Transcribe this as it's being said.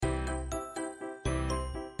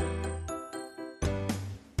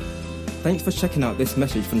Thanks for checking out this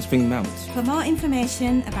message from Spring Mount. For more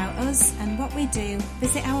information about us and what we do,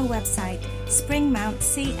 visit our website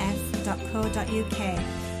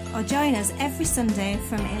springmountcf.co.uk or join us every Sunday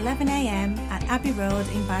from 11 a.m. at Abbey Road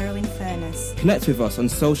in Barrow-in-Furness. Connect with us on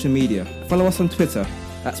social media. Follow us on Twitter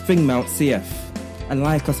at SpringMountCF and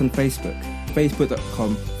like us on Facebook,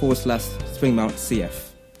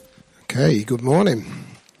 facebook.com/SpringMountCF. Okay, good morning.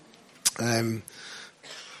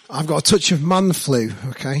 I've got a touch of man flu,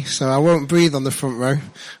 okay, so I won't breathe on the front row,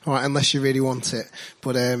 all right, unless you really want it.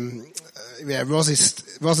 But Roz is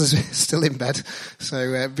still in bed,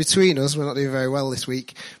 so between us, we're not doing very well this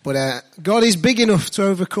week. But God is big enough to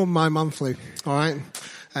overcome my man flu, all right.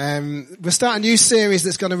 We're starting a new series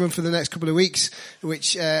that's going to run for the next couple of weeks,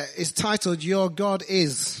 which is titled "Your God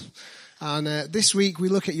Is," and this week we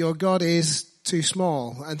look at "Your God Is Too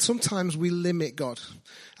Small," and sometimes we limit God.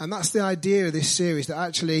 And that's the idea of this series, that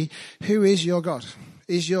actually, who is your God?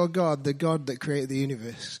 Is your God the God that created the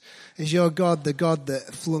universe? Is your God the God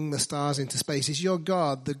that flung the stars into space? Is your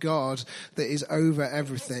God the God that is over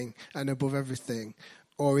everything and above everything?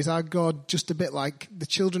 Or is our God just a bit like the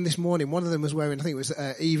children this morning? One of them was wearing, I think it was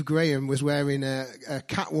Eve Graham, was wearing a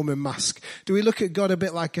Catwoman mask. Do we look at God a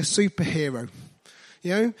bit like a superhero?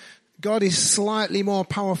 You know, God is slightly more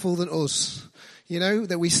powerful than us. You know,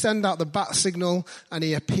 that we send out the bat signal and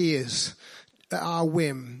he appears at our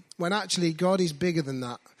whim, when actually God is bigger than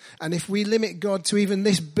that. And if we limit God to even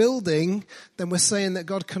this building, then we're saying that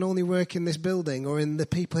God can only work in this building or in the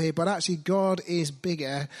people here. But actually God is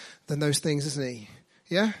bigger than those things, isn't he?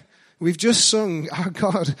 Yeah? We've just sung our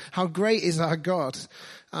God. How great is our God?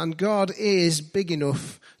 And God is big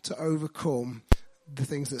enough to overcome the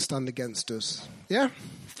things that stand against us. Yeah?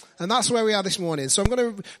 And that's where we are this morning. So I'm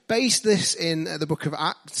going to base this in the book of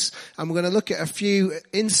Acts, and we're going to look at a few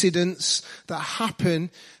incidents that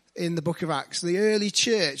happen in the book of Acts, the early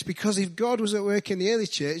church. Because if God was at work in the early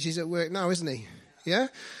church, he's at work now, isn't he? Yeah?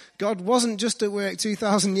 God wasn't just at work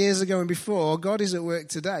 2,000 years ago and before. God is at work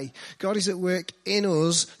today. God is at work in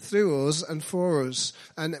us, through us, and for us.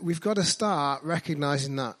 And we've got to start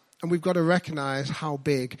recognizing that. And we've got to recognize how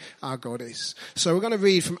big our God is. So we're going to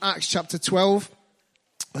read from Acts chapter 12.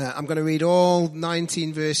 I'm going to read all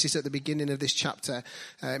 19 verses at the beginning of this chapter.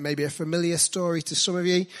 It may be a familiar story to some of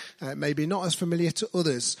you, maybe not as familiar to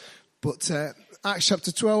others. But Acts chapter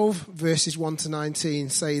 12, verses 1 to 19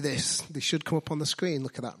 say this. They should come up on the screen.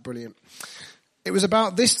 Look at that. Brilliant. It was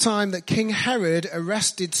about this time that King Herod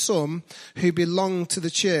arrested some who belonged to the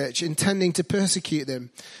church, intending to persecute them.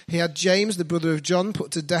 He had James, the brother of John,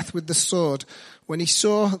 put to death with the sword. When he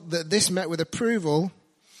saw that this met with approval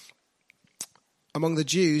among the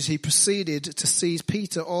Jews, he proceeded to seize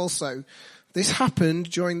Peter also. This happened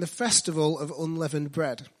during the festival of unleavened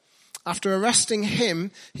bread. After arresting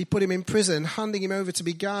him, he put him in prison, handing him over to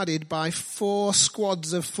be guarded by 4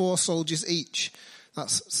 squads of 4 soldiers each.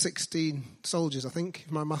 That's 16 soldiers, I think,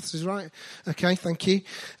 if my maths is right. Okay, thank you.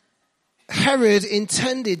 Herod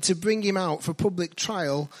intended to bring him out for public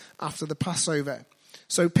trial after the Passover.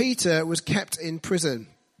 So Peter was kept in prison.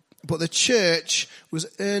 But the church was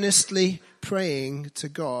earnestly praying to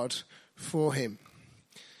God for him.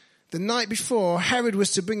 The night before Herod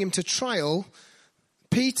was to bring him to trial,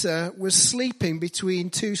 Peter was sleeping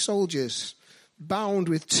between 2 soldiers, bound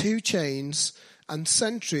with 2 chains, and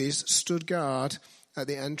sentries stood guard at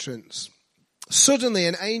the entrance. Suddenly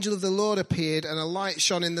an angel of the Lord appeared, and a light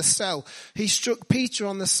shone in the cell. He struck Peter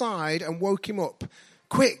on the side and woke him up.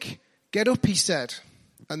 "Quick, get up," he said.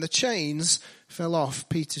 And the chains fell off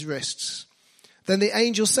Peter's wrists. Then the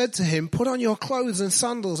angel said to him, "Put on your clothes and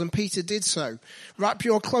sandals," and Peter did so. "Wrap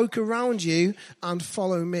your cloak around you and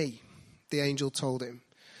follow me," the angel told him.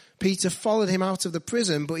 Peter followed him out of the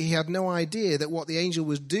prison, but he had no idea that what the angel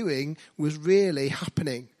was doing was really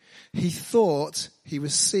happening. He thought he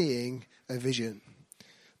was seeing a vision.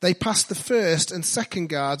 They passed the first and second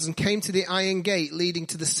guards and came to the iron gate leading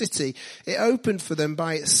to the city. It opened for them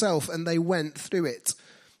by itself, and they went through it.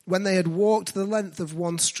 When they had walked the length of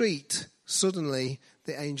one street, suddenly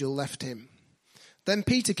the angel left him. Then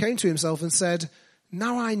Peter came to himself and said,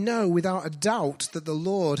 "Now I know without a doubt that the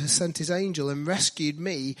Lord has sent his angel and rescued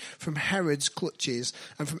me from Herod's clutches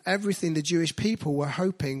and from everything the Jewish people were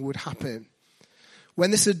hoping would happen." When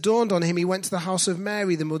this had dawned on him, he went to the house of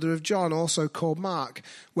Mary, the mother of John, also called Mark,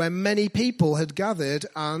 where many people had gathered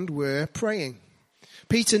and were praying.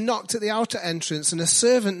 Peter knocked at the outer entrance, and a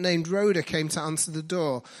servant named Rhoda came to answer the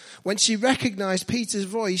door. When she recognized Peter's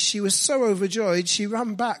voice, she was so overjoyed, she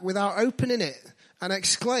ran back without opening it and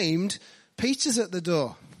exclaimed, "Peter's at the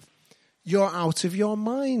door." "You're out of your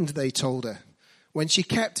mind," they told her. When she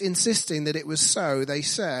kept insisting that it was so, they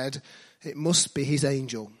said, "It must be his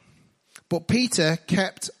angel." But Peter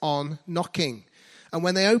kept on knocking. And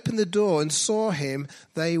when they opened the door and saw him,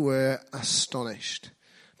 they were astonished.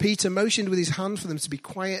 Peter motioned with his hand for them to be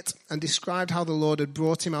quiet and described how the Lord had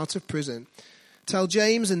brought him out of prison. "Tell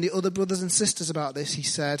James and the other brothers and sisters about this," he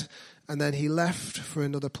said, and then he left for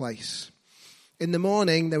another place. In the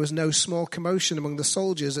morning, there was no small commotion among the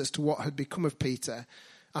soldiers as to what had become of Peter.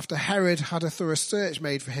 After Herod had a thorough search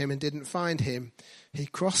made for him and didn't find him, he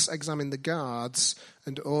cross-examined the guards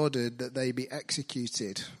and ordered that they be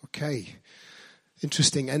executed. Okay.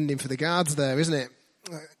 Interesting ending for the guards there, isn't it?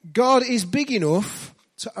 God is big enough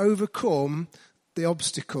to overcome the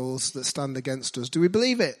obstacles that stand against us. Do we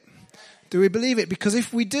believe it? Do we believe it? Because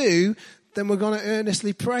if we do, then we're going to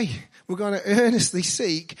earnestly pray. We're going to earnestly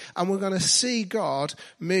seek, and we're going to see God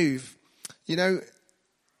move. You know,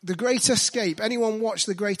 The Great Escape. Anyone watch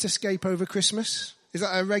The Great Escape over Christmas? Is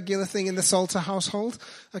that a regular thing in the Salter household?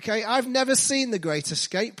 Okay, I've never seen The Great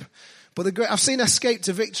Escape. But I've seen Escape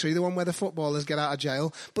to Victory, the one where the footballers get out of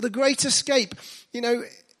jail. But The Great Escape, you know,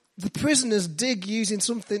 the prisoners dig using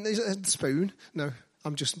something, is it a spoon? No,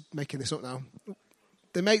 I'm just making this up now.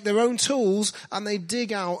 They make their own tools and they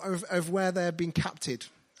dig out of where they're being captured.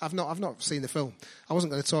 I've not seen the film. I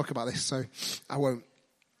wasn't going to talk about this, so I won't.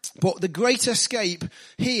 But The Great Escape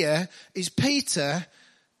here is Peter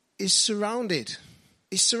is surrounded.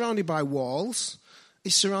 He's surrounded by walls.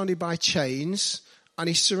 He's surrounded by chains. And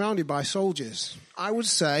he's surrounded by soldiers. I would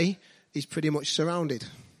say he's pretty much surrounded.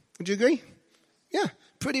 Would you agree? Yeah,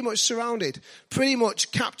 pretty much surrounded. Pretty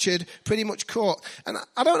much captured, pretty much caught. And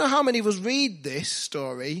I don't know how many of us read this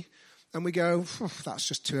story and we go, that's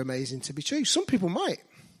just too amazing to be true. Some people might.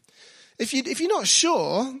 If you're not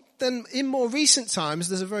sure, then in more recent times,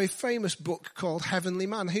 there's a very famous book called Heavenly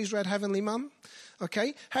Man. Who's read Heavenly Man?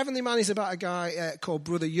 Okay, Heavenly Man is about a guy called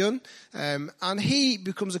Brother Yun, and he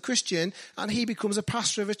becomes a Christian, and he becomes a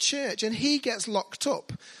pastor of a church, and he gets locked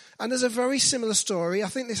up. And there's a very similar story. I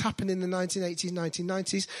think this happened in the 1980s,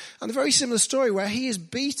 1990s, and a very similar story where he is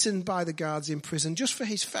beaten by the guards in prison just for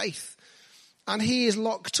his faith. And he is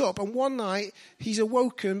locked up, and one night he's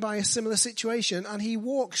awoken by a similar situation, and he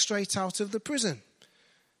walks straight out of the prison.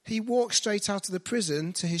 He walks straight out of the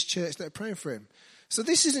prison to his church that are praying for him. So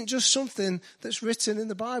this isn't just something that's written in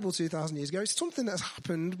the Bible 2,000 years ago. It's something that's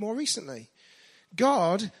happened more recently.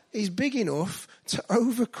 God is big enough to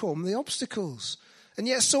overcome the obstacles. And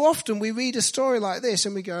yet so often we read a story like this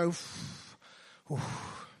and we go,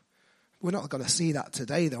 we're not going to see that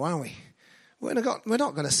today though, are we? We're not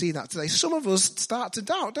going to see that today. Some of us start to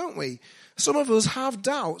doubt, don't we? Some of us have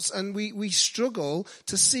doubts and we struggle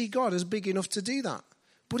to see God as big enough to do that.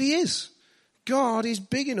 But he is. God is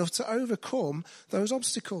big enough to overcome those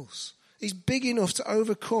obstacles. He's big enough to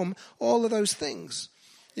overcome all of those things.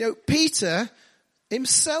 You know, Peter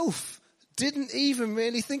himself didn't even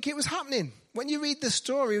really think it was happening. When you read the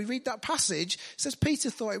story, you read that passage, it says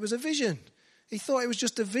Peter thought it was a vision. He thought it was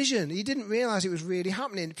just a vision. He didn't realize it was really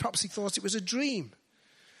happening. Perhaps he thought it was a dream.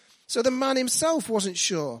 So the man himself wasn't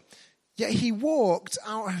sure. Yet he walked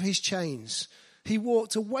out of his chains. He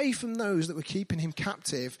walked away from those that were keeping him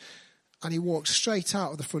captive. And he walked straight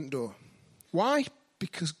out of the front door. Why?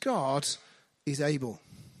 Because God is able.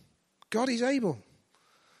 God is able.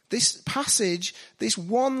 This passage, this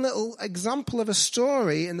one little example of a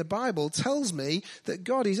story in the Bible tells me that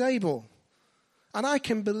God is able. And I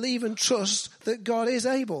can believe and trust that God is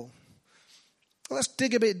able. Let's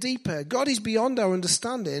dig a bit deeper. God is beyond our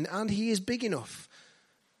understanding and he is big enough.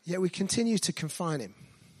 Yet we continue to confine him.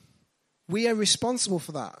 We are responsible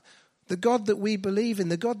for that. The God that we believe in,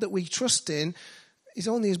 the God that we trust in, is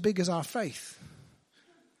only as big as our faith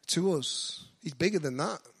to us. He's bigger than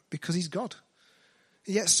that because he's God.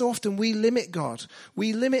 Yet so often we limit God.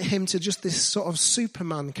 We limit him to just this sort of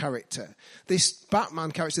Superman character, this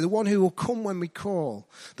Batman character, the one who will come when we call,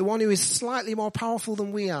 the one who is slightly more powerful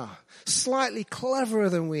than we are, slightly cleverer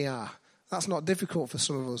than we are. That's not difficult for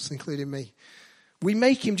some of us, including me. We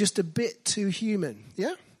make him just a bit too human.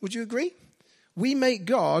 Yeah? Would you agree? We make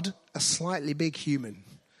God a slightly big human.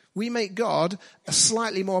 We make God a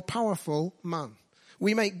slightly more powerful man.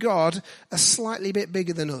 We make God a slightly bit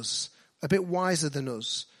bigger than us, a bit wiser than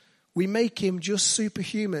us. We make him just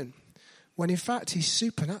superhuman, when in fact he's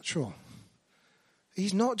supernatural.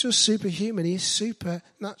 He's not just superhuman, he is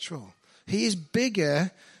supernatural. He is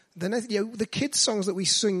bigger than the kids' songs that we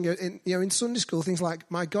sing in Sunday school, things like,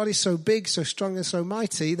 my God is so big, so strong and so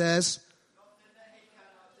mighty, there's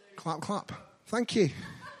clap, clap. Thank you.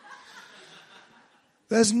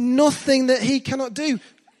 There's nothing that he cannot do.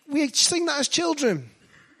 We sing that as children.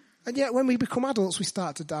 And yet when we become adults, we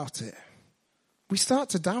start to doubt it. we start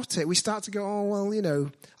to doubt it. We start to go, oh,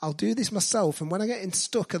 well, I'll do this myself. And when I get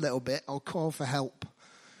stuck a little bit, I'll call for help.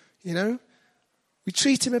 We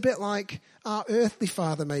treat him a bit like our earthly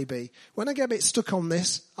father maybe. When I get a bit stuck on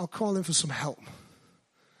this, I'll call him for some help.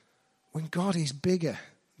 When God is bigger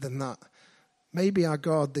than that. Maybe our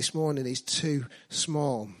God this morning is too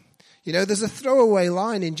small. There's a throwaway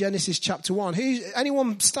line in Genesis chapter 1.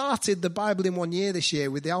 Anyone started the Bible in 1 year this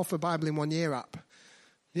year with the Alpha Bible in 1 year app?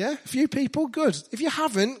 Yeah, a few people? Good. If you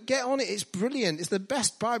haven't, get on it. It's brilliant. It's the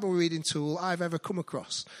best Bible reading tool I've ever come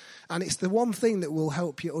across. And it's the one thing that will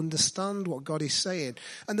help you understand what God is saying.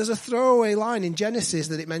 And there's a throwaway line in Genesis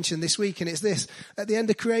that it mentioned this week, and it's this. At the end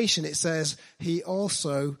of creation, it says, he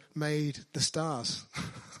also made the stars.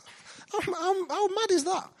 How mad is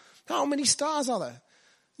that? How many stars are there?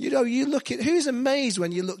 You look at, who's amazed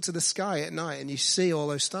when you look to the sky at night and you see all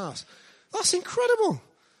those stars? That's incredible.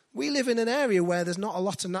 We live in an area where there's not a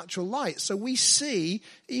lot of natural light, so we see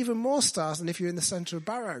even more stars than if you're in the centre of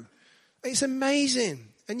Barrow. It's amazing.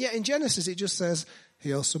 And yet in Genesis it just says,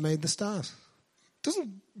 he also made the stars.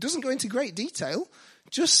 Doesn't go into great detail,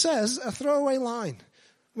 just says a throwaway line.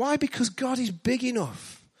 Why? Because God is big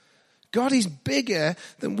enough. God is bigger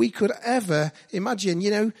than we could ever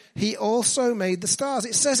imagine. He also made the stars.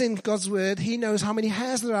 It says in God's word, he knows how many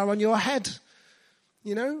hairs there are on your head.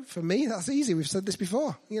 For me, that's easy. We've said this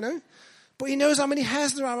before, But he knows how many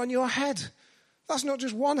hairs there are on your head. That's not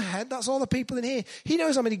just one head. That's all the people in here. He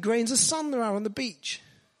knows how many grains of sand there are on the beach.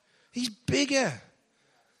 He's bigger.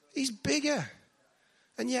 He's bigger.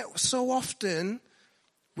 And yet, so often,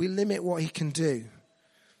 we limit what he can do.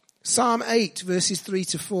 Psalm 8, verses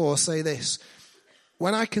 3-4 say this.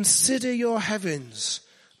 When I consider your heavens,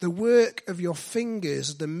 the work of your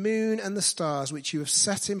fingers, the moon and the stars which you have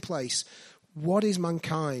set in place, what is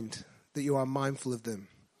mankind that you are mindful of them?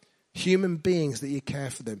 Human beings that you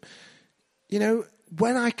care for them.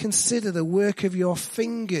 When I consider the work of your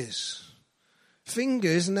fingers,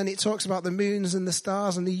 and then it talks about the moons and the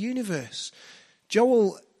stars and the universe.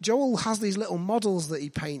 Joel has these little models that he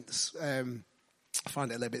paints. I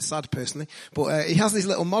find it a little bit sad personally, but he has these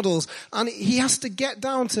little models and he has to get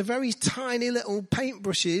down to very tiny little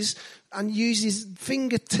paintbrushes and use his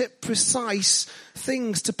fingertip precise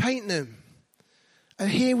things to paint them. And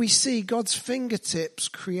here we see God's fingertips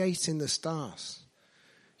creating the stars.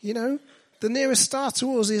 The nearest star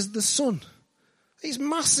to us is the sun. It's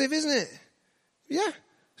massive, isn't it? Yeah,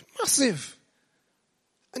 it's massive.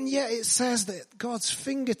 And yet it says that God's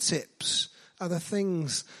fingertips are the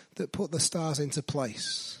things that put the stars into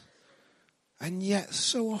place. And yet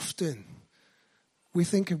so often we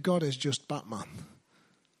think of God as just Batman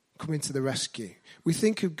coming to the rescue. We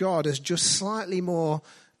think of God as just slightly more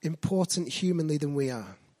important humanly than we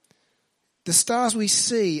are. The stars we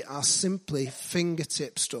see are simply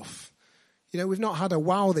fingertip stuff. We've not had a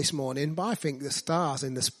wow this morning, but I think the stars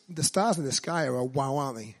in the sky are a wow,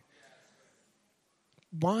 aren't they?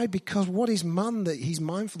 Why? Because what is man that he's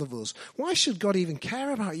mindful of us? Why should God even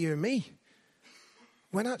care about you and me?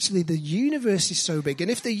 When actually the universe is so big.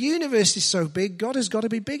 And if the universe is so big, God has got to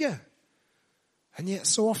be bigger. And yet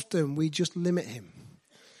so often we just limit him.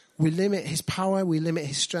 We limit his power, we limit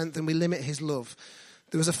his strength, and we limit his love.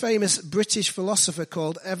 There was a famous British philosopher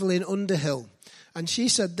called Evelyn Underhill. And she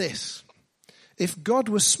said this. If God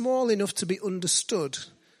was small enough to be understood,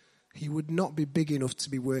 he would not be big enough to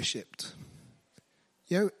be worshipped.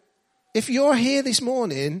 If you're here this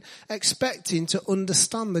morning expecting to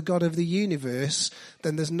understand the God of the universe,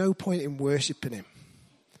 then there's no point in worshipping him.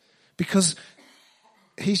 Because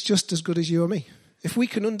he's just as good as you or me. If we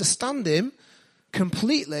can understand him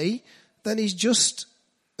completely, then he's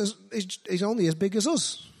only as big as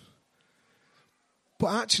us.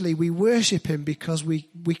 But actually we worship him because we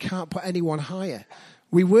can't put anyone higher.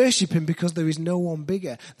 We worship him because there is no one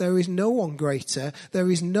bigger. There is no one greater.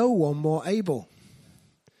 There is no one more able.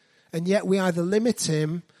 And yet we either limit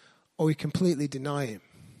him or we completely deny him.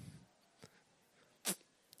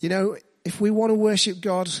 If we want to worship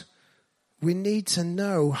God, we need to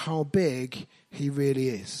know how big he really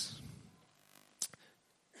is.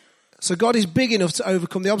 So God is big enough to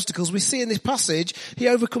overcome the obstacles. We see in this passage, he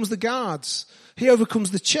overcomes the guards. He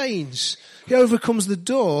overcomes the chains. He overcomes the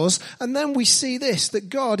doors. And then we see this, that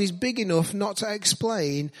God is big enough not to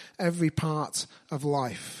explain every part of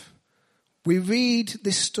life. We read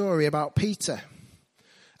this story about Peter,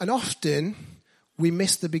 and often we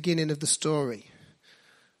miss the beginning of the story.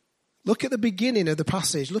 Look at the beginning of the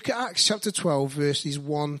passage. Look at Acts chapter 12, verses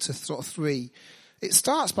 1-3. It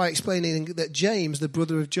starts by explaining that James, the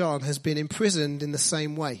brother of John, has been imprisoned in the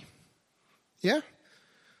same way. Yeah? It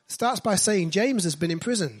starts by saying James has been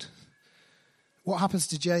imprisoned. What happens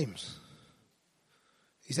to James?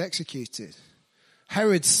 he's executed.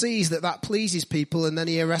 Herod sees that pleases people, and then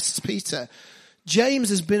he arrests Peter. James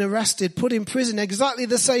has been arrested, put in prison, exactly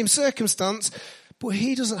the same circumstance, but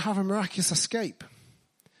he doesn't have a miraculous escape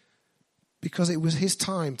because it was his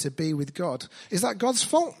time to be with God. Is that God's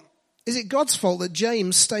fault? Is it God's fault that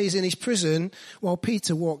James stays in his prison while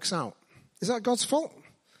Peter walks out? Is that God's fault?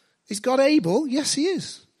 Is God able? Yes, he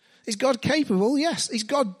is. Is God capable? Yes. Is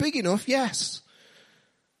God big enough? Yes.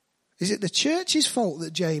 Is it the church's fault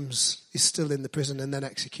that James is still in the prison and then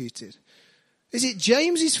executed? Is it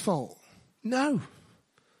James's fault? No.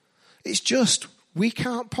 It's just we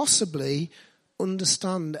can't possibly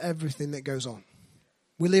understand everything that goes on.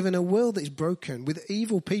 We live in a world that is broken with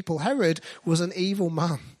evil people. Herod was an evil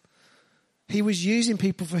man. He was using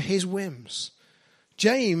people for his whims.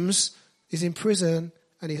 James is in prison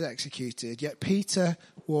and he's executed, yet Peter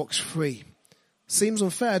walks free. Seems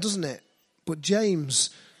unfair, doesn't it? But James,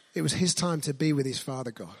 it was his time to be with his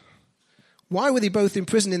Father God. Why were they both in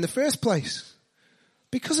prison in the first place?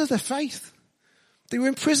 Because of their faith. They were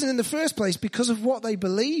in prison in the first place because of what they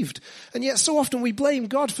believed. And yet so often we blame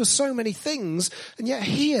God for so many things. And yet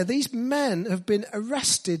here, these men have been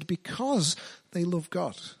arrested because they love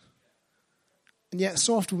God. And yet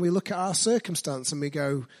so often we look at our circumstance and we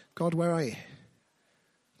go, God, where are you?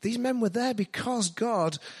 These men were there because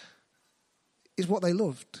God is what they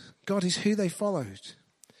loved. God is who they followed.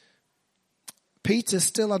 Peter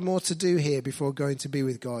still had more to do here before going to be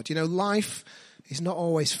with God. You know, life is not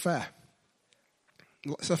always fair.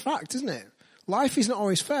 It's a fact, isn't it? Life is not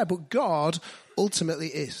always fair, but God ultimately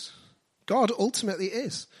is. God ultimately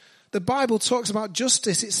is. The Bible talks about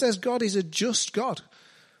justice. It says God is a just God,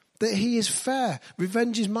 that he is fair.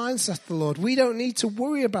 Revenge is mine, saith the Lord. We don't need to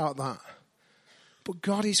worry about that. But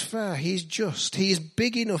God is fair. He is just. He is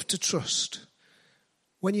big enough to trust.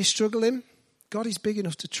 When you're struggling, God is big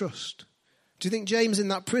enough to trust. Do you think James in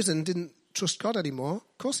that prison didn't trust God anymore?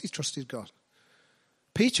 Of course he trusted God.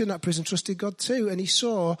 Peter in that prison trusted God too, and he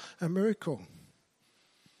saw a miracle.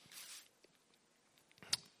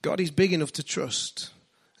 God is big enough to trust.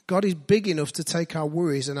 God is big enough to take our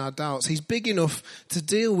worries and our doubts. He's big enough to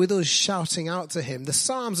deal with us shouting out to him. The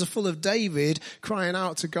Psalms are full of David crying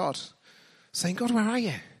out to God, saying, God, where are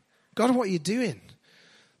you? God, what are you doing?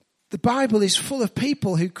 The Bible is full of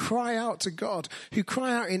people who cry out to God, who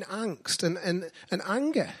cry out in angst and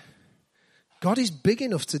anger. God is big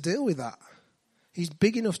enough to deal with that. He's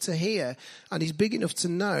big enough to hear, and he's big enough to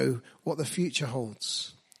know what the future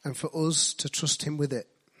holds, and for us to trust him with it.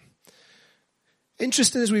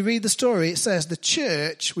 Interesting, as we read the story, it says the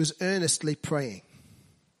church was earnestly praying.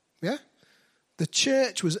 Yeah? The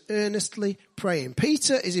church was earnestly praying.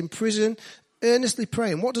 Peter is in prison, earnestly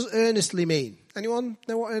praying. What does earnestly mean? Anyone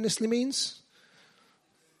know what earnestly means?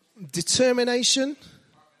 Determination,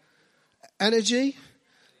 energy,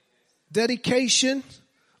 dedication,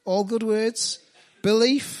 all good words,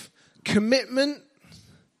 belief, commitment,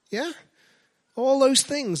 yeah? All those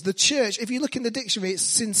things. The church, if you look in the dictionary, it's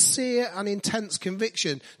sincere and intense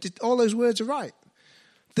conviction. All those words are right.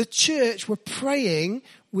 The church were praying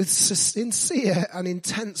with sincere and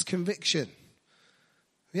intense conviction.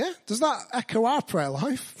 Yeah? Does that echo our prayer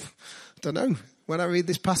life? I don't know. When I read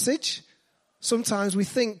this passage, sometimes we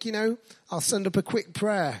think, I'll send up a quick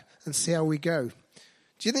prayer and see how we go.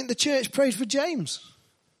 Do you think the church prayed for James?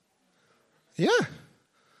 Yeah.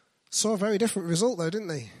 Saw a very different result though, didn't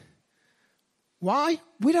they? Why?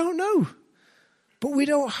 We don't know. But we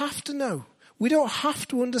don't have to know. We don't have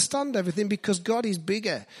to understand everything because God is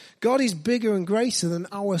bigger. God is bigger and greater than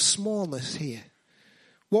our smallness here.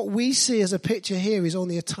 What we see as a picture here is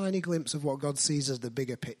only a tiny glimpse of what God sees as the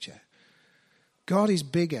bigger picture. God is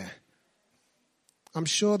bigger. I'm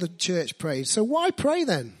sure the church prayed. So why pray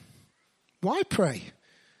then? Why pray?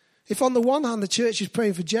 If on the one hand the church is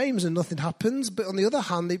praying for James and nothing happens, but on the other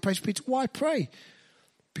hand they pray for Peter, why pray?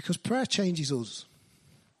 Because prayer changes us.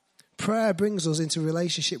 Prayer brings us into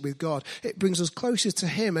relationship with God. It brings us closer to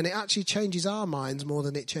him, and it actually changes our minds more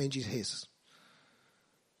than it changes his.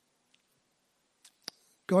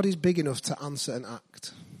 God is big enough to answer and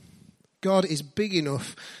act. God is big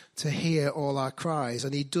enough to hear all our cries,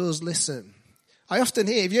 and he does listen. I often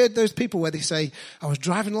hear, have you heard those people where they say, I was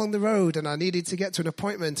driving along the road and I needed to get to an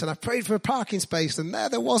appointment and I prayed for a parking space and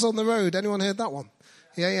there was on the road. Anyone heard that one?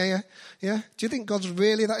 Yeah. Do you think God's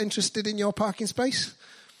really that interested in your parking space?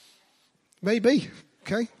 Maybe,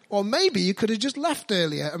 okay? Or maybe you could have just left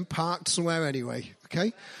earlier and parked somewhere anyway,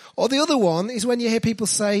 okay? Or the other one is when you hear people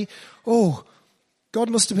say, oh, God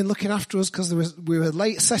must have been looking after us because we were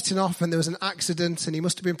late setting off and there was an accident and he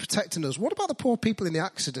must have been protecting us. What about the poor people in the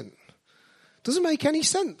accident? Doesn't make any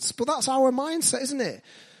sense, but that's our mindset, isn't it?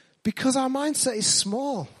 Because our mindset is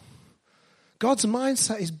small. God's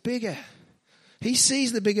mindset is bigger. He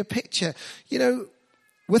sees the bigger picture. You know,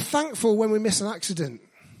 we're thankful when we miss an accident.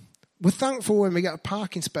 We're thankful when we get a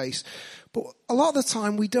parking space. But a lot of the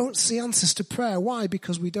time we don't see answers to prayer. Why?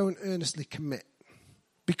 Because we don't earnestly commit.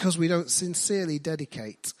 Because we don't sincerely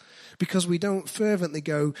dedicate. Because we don't fervently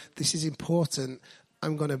go, this is important.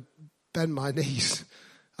 I'm going to bend my knees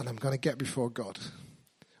and I'm going to get before God.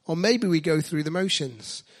 Or maybe we go through the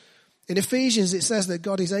motions. In Ephesians it says that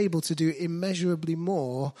God is able to do immeasurably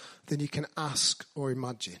more than you can ask or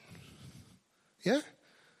imagine. Yeah?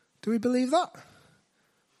 Do we believe that?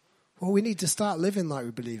 Well, we need to start living like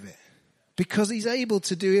we believe it. Because he's able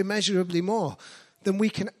to do immeasurably more than we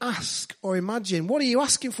can ask or imagine. What are you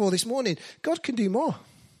asking for this morning? God can do more.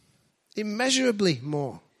 Immeasurably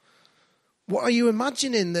more. What are you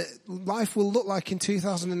imagining that life will look like in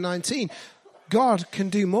 2019? God can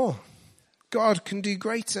do more. God can do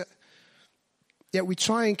greater. Yet we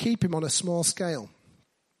try and keep him on a small scale.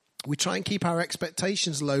 We try and keep our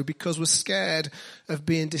expectations low because we're scared of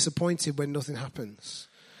being disappointed when nothing happens.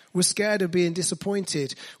 We're scared of being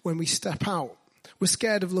disappointed when we step out. We're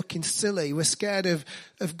scared of looking silly. We're scared of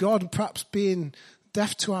God perhaps being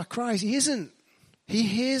deaf to our cries. He isn't. He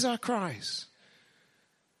hears our cries.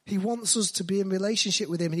 He wants us to be in relationship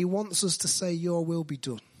with him, and he wants us to say, your will be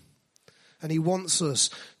done. And he wants us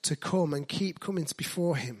to come and keep coming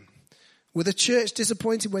before him. Were the church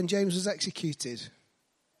disappointed when James was executed?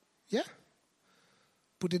 Yeah.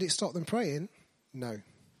 But did it stop them praying? No.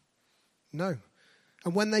 No.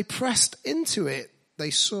 And when they pressed into it, they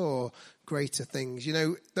saw greater things. You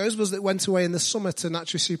know, those of us that went away in the summer to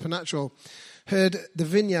Naturally Supernatural heard the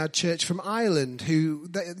Vineyard Church from Ireland,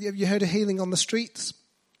 have you heard of Healing on the Streets?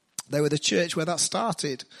 They were the church where that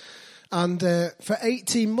started. And for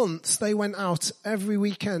 18 months, they went out every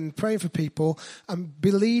weekend praying for people and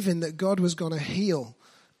believing that God was going to heal.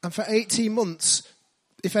 And for 18 months,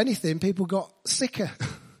 if anything, people got sicker.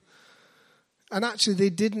 And actually, they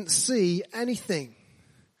didn't see anything.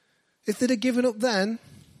 If they'd have given up then,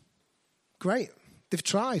 great, they've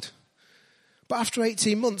tried. But after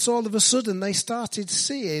 18 months, all of a sudden, they started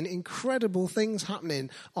seeing incredible things happening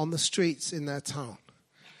on the streets in their town.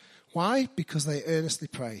 Why? Because they earnestly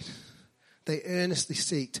prayed. They earnestly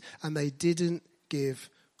sought, and they didn't give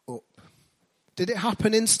up. Did it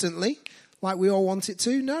happen instantly, like we all want it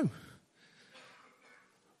to? No.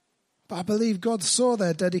 But I believe God saw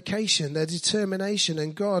their dedication, their determination,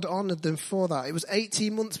 and God honoured them for that. It was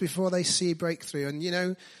 18 months before they see breakthrough. And, you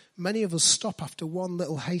know, many of us stop after one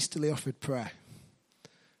little hastily offered prayer.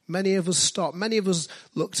 Many of us stop. Many of us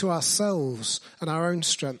look to ourselves and our own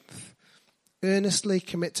strength. Earnestly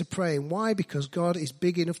commit to praying. Why? Because God is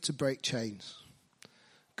big enough to break chains.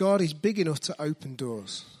 God is big enough to open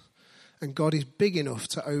doors. And God is big enough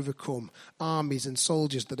to overcome armies and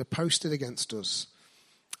soldiers that are posted against us.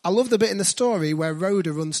 I love the bit in the story where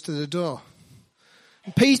Rhoda runs to the door.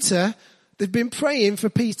 Peter, they've been praying for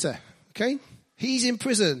Peter, okay? He's in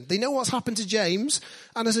prison. They know what's happened to James.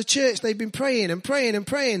 And as a church, they've been praying and praying and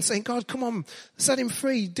praying, saying, God, come on, set him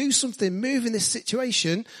free, do something, move in this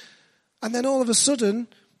situation. And then all of a sudden,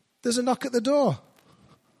 there's a knock at the door.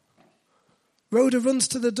 Rhoda runs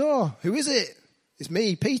to the door. Who is it? It's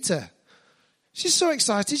me, Peter. She's so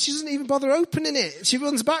excited, she doesn't even bother opening it. She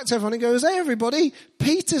runs back to everyone and goes, hey, everybody,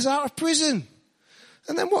 Peter's out of prison.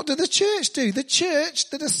 And then what did the church do? The church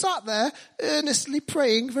that has sat there earnestly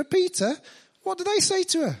praying for Peter, what do they say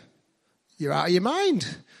to her? You're out of your mind.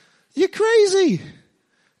 You're crazy.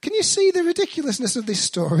 Can you see the ridiculousness of this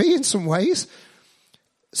story in some ways?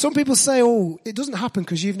 Some people say, oh, it doesn't happen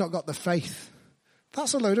because you've not got the faith.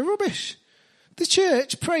 That's a load of rubbish. The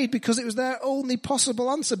church prayed because it was their only possible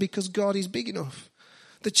answer, because God is big enough.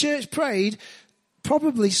 The church prayed,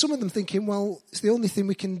 probably some of them thinking, well, it's the only thing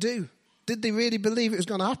we can do. Did they really believe it was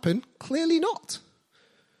going to happen? Clearly not.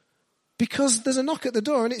 Because there's a knock at the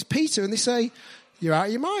door and it's Peter, and they say, you're out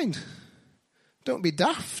of your mind. Don't be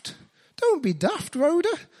daft. Don't be daft,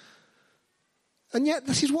 Rhoda. And yet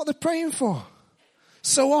this is what they're praying for.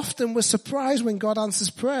 So often we're surprised when God answers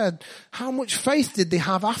prayer. How much faith did they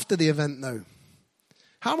have after the event, though?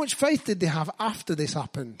 How much faith did they have after this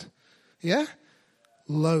happened? Yeah?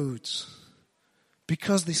 Loads.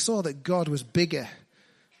 Because they saw that God was bigger,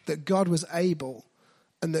 that God was able,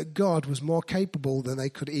 and that God was more capable than they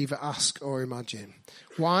could either ask or imagine.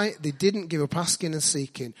 Why? They didn't give up asking and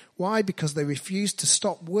seeking. Why? Because they refused to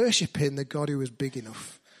stop worshipping the God who was big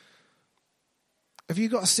enough. Have you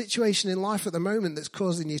got a situation in life at the moment that's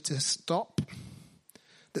causing you to stop?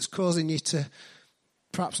 That's causing you to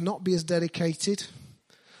perhaps not be as dedicated?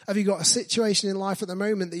 Have you got a situation in life at the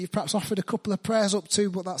moment that you've perhaps offered a couple of prayers up to,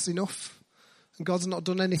 but that's enough? And God's not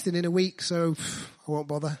done anything in a week, so I won't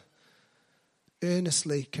bother.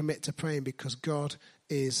 Earnestly commit to praying because God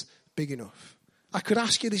is big enough. I could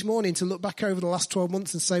ask you this morning to look back over the last 12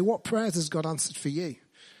 months and say, what prayers has God answered for you?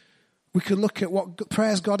 We could look at what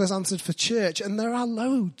prayers God has answered for church, and there are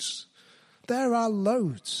loads. There are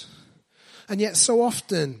loads. And yet so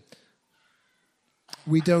often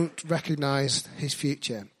we don't recognise his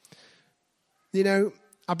future. You know,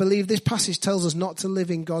 I believe this passage tells us not to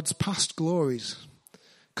live in God's past glories.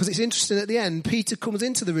 Because it's interesting, at the end, Peter comes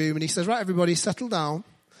into the room and he says, right, everybody, settle down,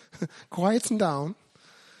 quieten down.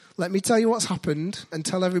 Let me tell you what's happened and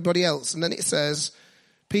tell everybody else. And then it says,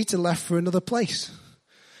 Peter left for another place.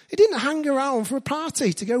 He didn't hang around for a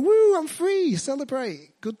party to go, woo, I'm free,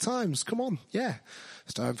 celebrate. Good times, come on, yeah.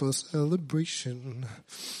 It's time for celebration.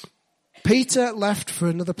 Peter left for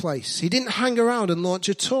another place. He didn't hang around and launch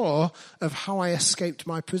a tour of how I escaped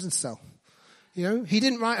my prison cell. You know, he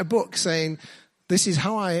didn't write a book saying, this is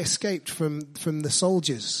how I escaped from the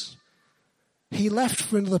soldiers. He left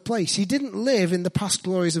for another place. He didn't live in the past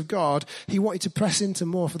glories of God. He wanted to press into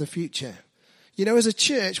more for the future. You know, as a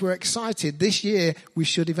church, we're excited. This year, we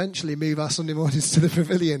should eventually move our Sunday mornings to the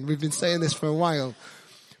pavilion. We've been saying this for a while.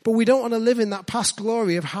 But we don't want to live in that past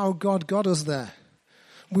glory of how God got us there.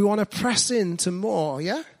 We want to press into more,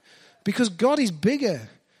 yeah? Because God is bigger.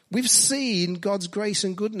 We've seen God's grace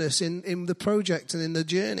and goodness in the project and in the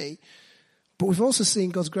journey. But we've also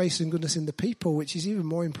seen God's grace and goodness in the people, which is even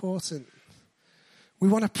more important. We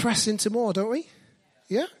want to press into more, don't we?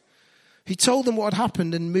 Yeah? He told them what had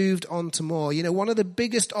happened and moved on to more. You know, one of the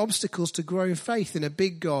biggest obstacles to growing faith in a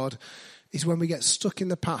big God is when we get stuck in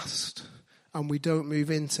the past and we don't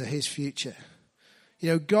move into his future. You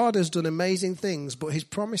know, God has done amazing things, but his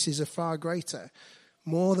promises are far greater,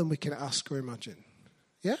 more than we can ask or imagine.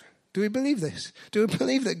 Yeah? Do we believe this? Do we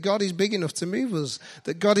believe that God is big enough to move us,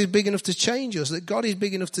 that God is big enough to change us, that God is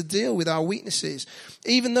big enough to deal with our weaknesses,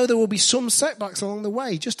 even though there will be some setbacks along the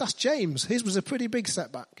way? Just ask James. His was a pretty big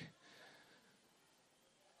setback.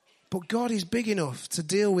 But God is big enough to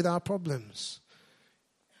deal with our problems.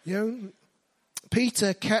 You know,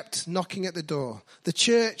 Peter kept knocking at the door. The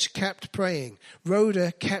church kept praying.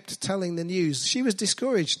 Rhoda kept telling the news. She was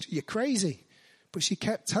discouraged. You're crazy. But she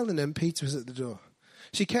kept telling them Peter was at the door.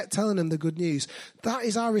 She kept telling them the good news. That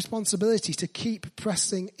is our responsibility, to keep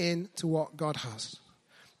pressing into what God has.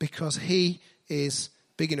 Because he is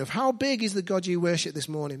big enough. How big is the God you worship this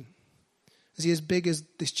morning? Is he as big as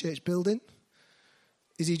this church building?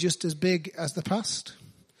 Is he just as big as the past?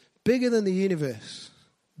 Bigger than the universe.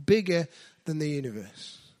 Bigger than the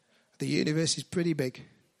universe. The universe is pretty big.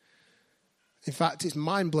 In fact, it's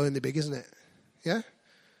mind-blowingly big, isn't it? Yeah?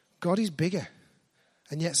 God is bigger.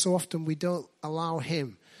 And yet so often we don't allow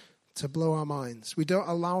him to blow our minds. We don't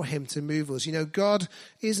allow him to move us. You know, God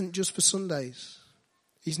isn't just for Sundays.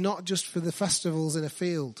 He's not just for the festivals in a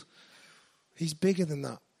field. He's bigger than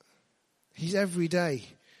that. He's every day.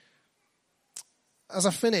 As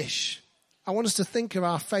I finish, I want us to think of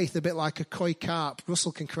our faith a bit like a koi carp.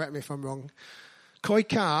 Russell can correct me if I'm wrong. Koi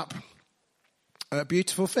carp are a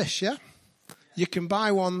beautiful fish, yeah? You can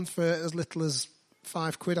buy one for as little as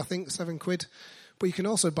 £5, I think, £7. But you can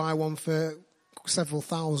also buy one for several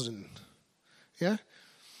thousand. Yeah?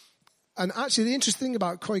 And actually the interesting thing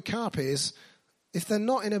about koi carp is, if they're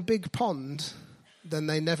not in a big pond, then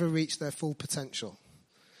they never reach their full potential.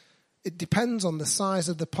 It depends on the size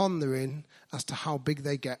of the pond they're in as to how big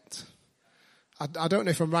they get. I don't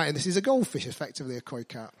know if I'm right, and this is a goldfish, effectively, a koi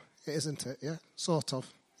carp. It isn't it, yeah? Sort of,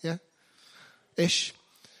 yeah? Ish.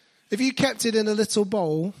 If you kept it in a little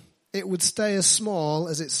bowl, it would stay as small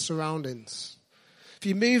as its surroundings. If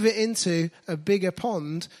you move it into a bigger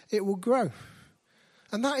pond, it will grow.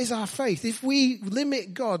 And that is our faith. If we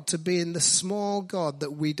limit God to being the small God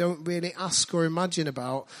that we don't really ask or imagine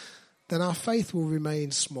about, then our faith will remain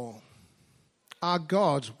small. Our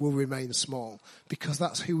God will remain small because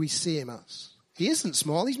that's who we see him as. He isn't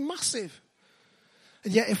small, he's massive.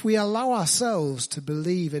 And yet if we allow ourselves to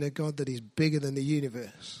believe in a God that is bigger than the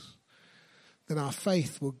universe, then our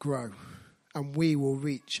faith will grow and we will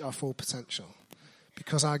reach our full potential.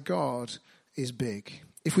 Because our God is big.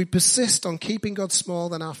 If we persist on keeping God small,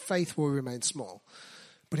 then our faith will remain small.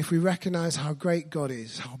 But if we recognize how great God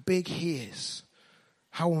is, how big he is,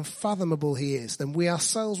 how unfathomable he is, then we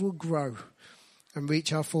ourselves will grow and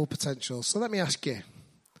reach our full potential. So let me ask you,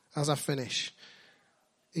 as I finish,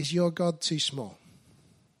 is your God too small?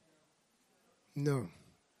 No.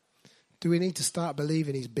 Do we need to start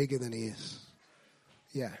believing he's bigger than he is?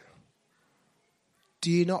 Yeah. Do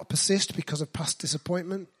you not persist because of past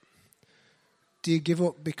disappointment? Do you give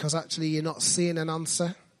up because actually you're not seeing an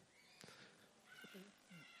answer?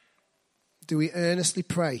 Do we earnestly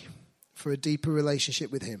pray for a deeper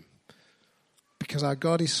relationship with him? Because our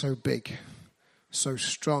God is so big, so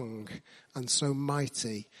strong, and so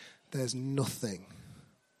mighty, there's nothing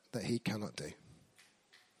that he cannot do.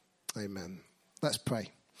 Amen. Let's pray.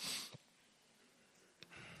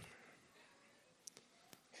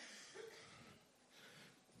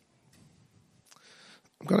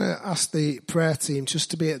 I'm going to ask the prayer team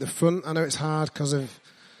just to be at the front. I know it's hard because of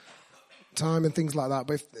time and things like that,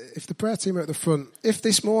 but if the prayer team are at the front, if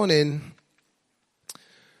this morning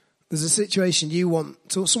there's a situation you want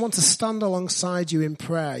someone to stand alongside you in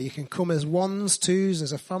prayer, you can come as ones, twos,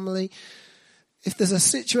 as a family. If there's a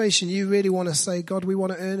situation you really want to say, God, we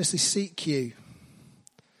want to earnestly seek you,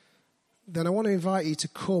 then I want to invite you to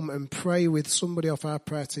come and pray with somebody off our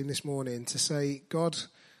prayer team this morning to say, God,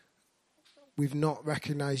 we've not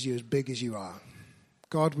recognized you as big as you are.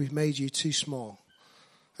 God, we've made you too small.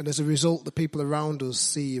 And as a result, the people around us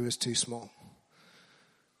see you as too small.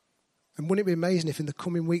 And wouldn't it be amazing if in the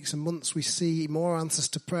coming weeks and months we see more answers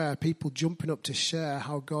to prayer, people jumping up to share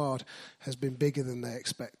how God has been bigger than they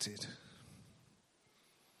expected.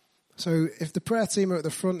 So if the prayer team are at the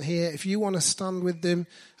front here, if you want to stand with them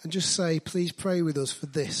and just say, please pray with us for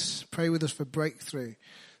this, pray with us for breakthrough.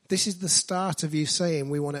 This is the start of you saying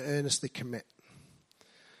we want to earnestly commit.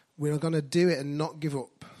 We're going to do it and not give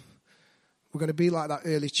up. We're going to be like that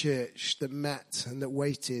early church that met and that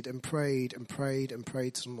waited and prayed and prayed and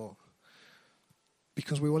prayed some more.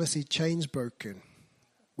 Because we want to see chains broken.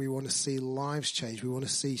 We want to see lives change. We want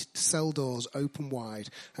to see cell doors open wide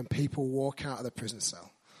and people walk out of the prison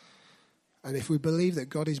cell. And if we believe that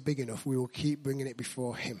God is big enough, we will keep bringing it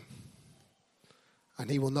before him. And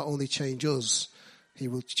he will not only change us, he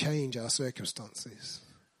will change our circumstances.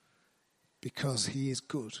 Because he is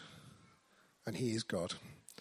good and he is God.